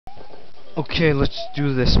Okay, let's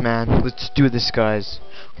do this, man. Let's do this, guys.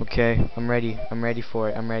 Okay, I'm ready. I'm ready for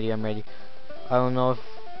it. I'm ready. I don't know if...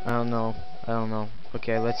 I don't know.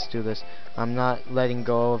 Okay, let's do this. I'm not letting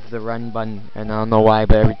go of the run button, and I don't know why,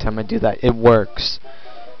 but every time I do that, it works.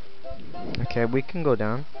 Okay, we can go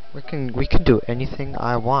down. We can do anything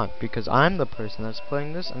I want, because I'm the person that's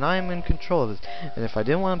playing this, and I am in control of this. And if I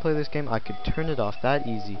didn't want to play this game, I could turn it off that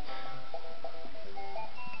easily.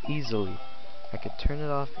 I could turn it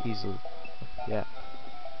off easily. Yeah.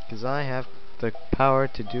 Because I have the power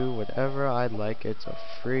to do whatever I like. It's a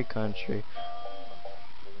free country.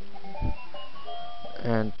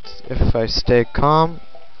 And if I stay calm,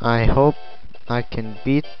 I hope I can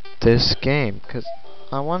beat this game. Because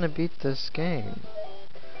I want to beat this game.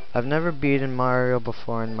 I've never beaten Mario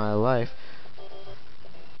before in my life.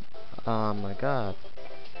 Oh my god.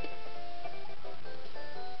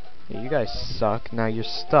 Hey, you guys suck. Now you're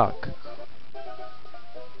stuck.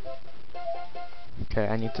 Okay,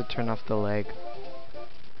 I need to turn off the lag.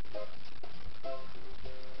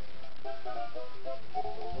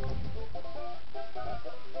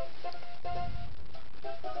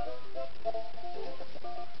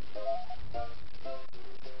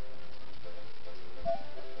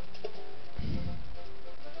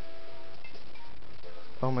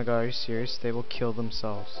 Oh my god, are you serious? They will kill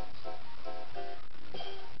themselves.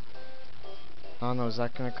 Oh no, is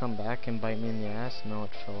that gonna come back and bite me in the ass? No,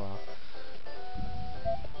 it fell off.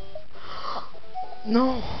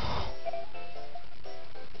 No!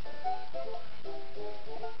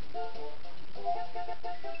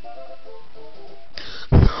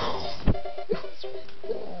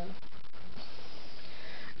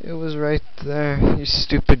 It was right there. You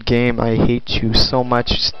stupid game. I hate you so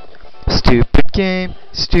much. Stupid game.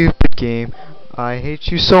 Stupid game. I hate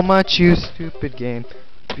you so much, you stupid game.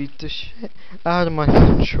 Beat the shit out of my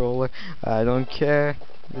controller. I don't care.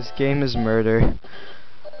 This game is murder.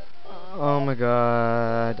 Oh my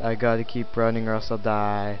god. I gotta keep running or else I'll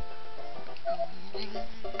die.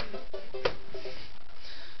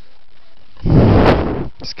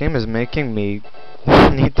 This game is making me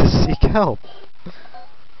need to seek help.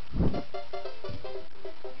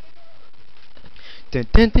 Dun,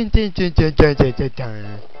 dun, dun, dun, dun, dun, dun, dun, dun,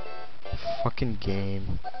 dun. Fucking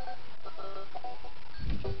game.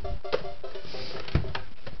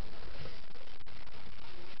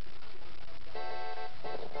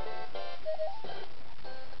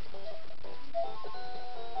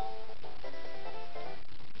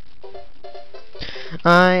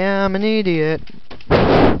 I am an idiot.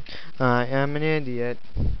 I am an idiot.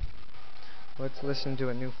 Let's listen to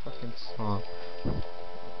a new fucking song.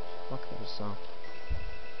 Fuck this song.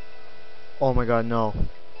 Oh my god, no.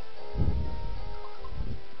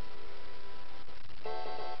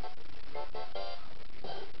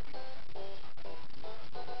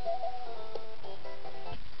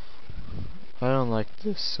 I don't like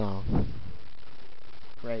this song.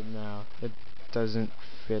 Right now. It doesn't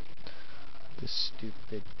fit the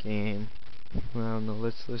stupid game. I don't know,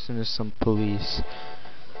 let's listen to some Police.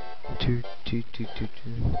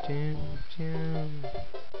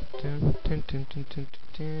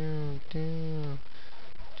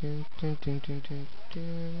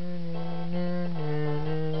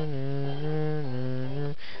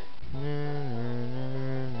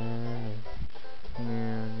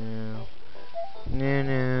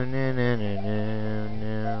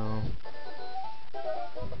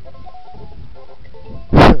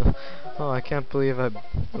 Oh, I can't believe I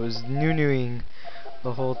was noo-nooing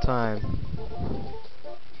the whole time.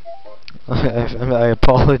 I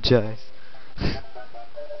apologize.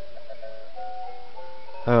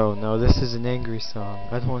 Oh no, this is an angry song.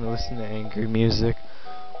 I don't want to listen to angry music.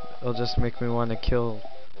 It'll just make me want to kill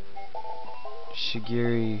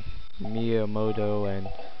Shigeru Miyamoto and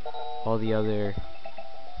all the other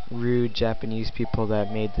rude Japanese people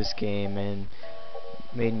that made this game and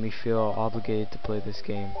made me feel obligated to play this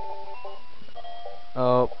game.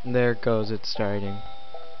 Oh, there it goes, it's starting.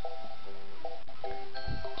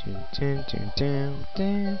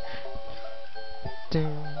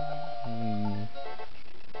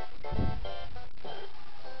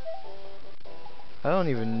 I don't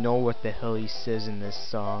even know what the hell he says in this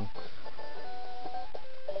song.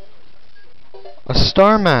 A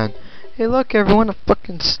Starman! Hey look everyone, a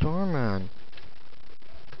fucking Starman!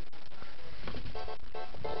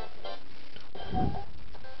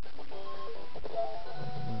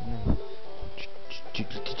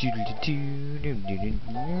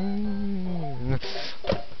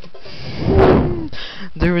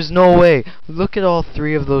 There is no way. Look at all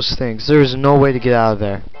three of those things. There is no way to get out of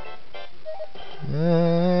there.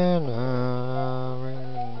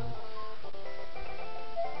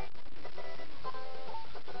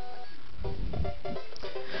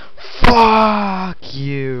 Fuck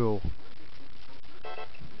you.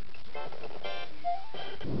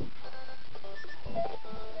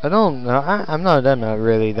 I'm not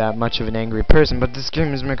really that much of an angry person, but this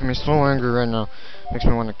game is making me so angry right now. Makes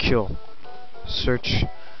me want to kill, search,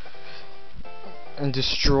 and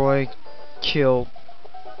destroy, kill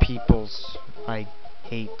peoples I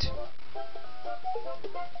hate.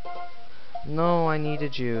 No, I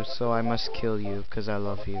needed you, so I must kill you, because I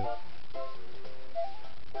love you.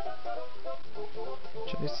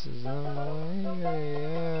 Choices on the way,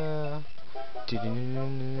 yeah.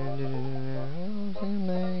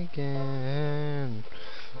 Again.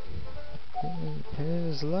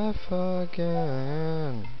 His life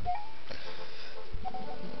again.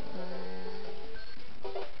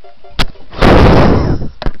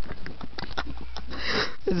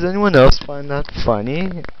 Does anyone else find that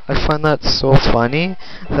funny? I find that so funny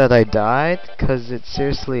that I died, cause it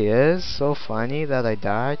seriously is so funny that I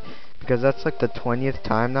died, because that's like the 20th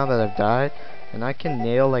time now that I've died, and I can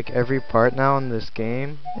nail like every part now in this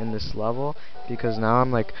game, in this level, because now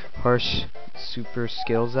I'm like harsh super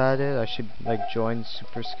skills at it. I should like join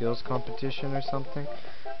super skills competition or something,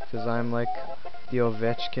 because I'm like the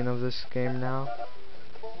Ovechkin of this game now.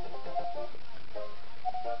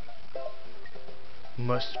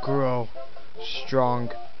 Must grow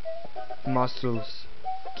strong muscles.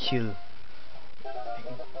 Kill.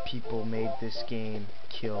 People made this game.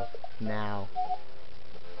 Kill now.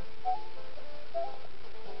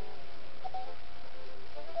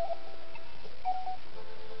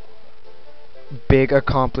 Big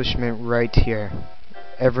accomplishment right here.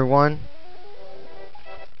 Everyone,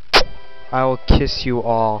 I will kiss you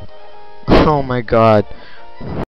all. Oh my god.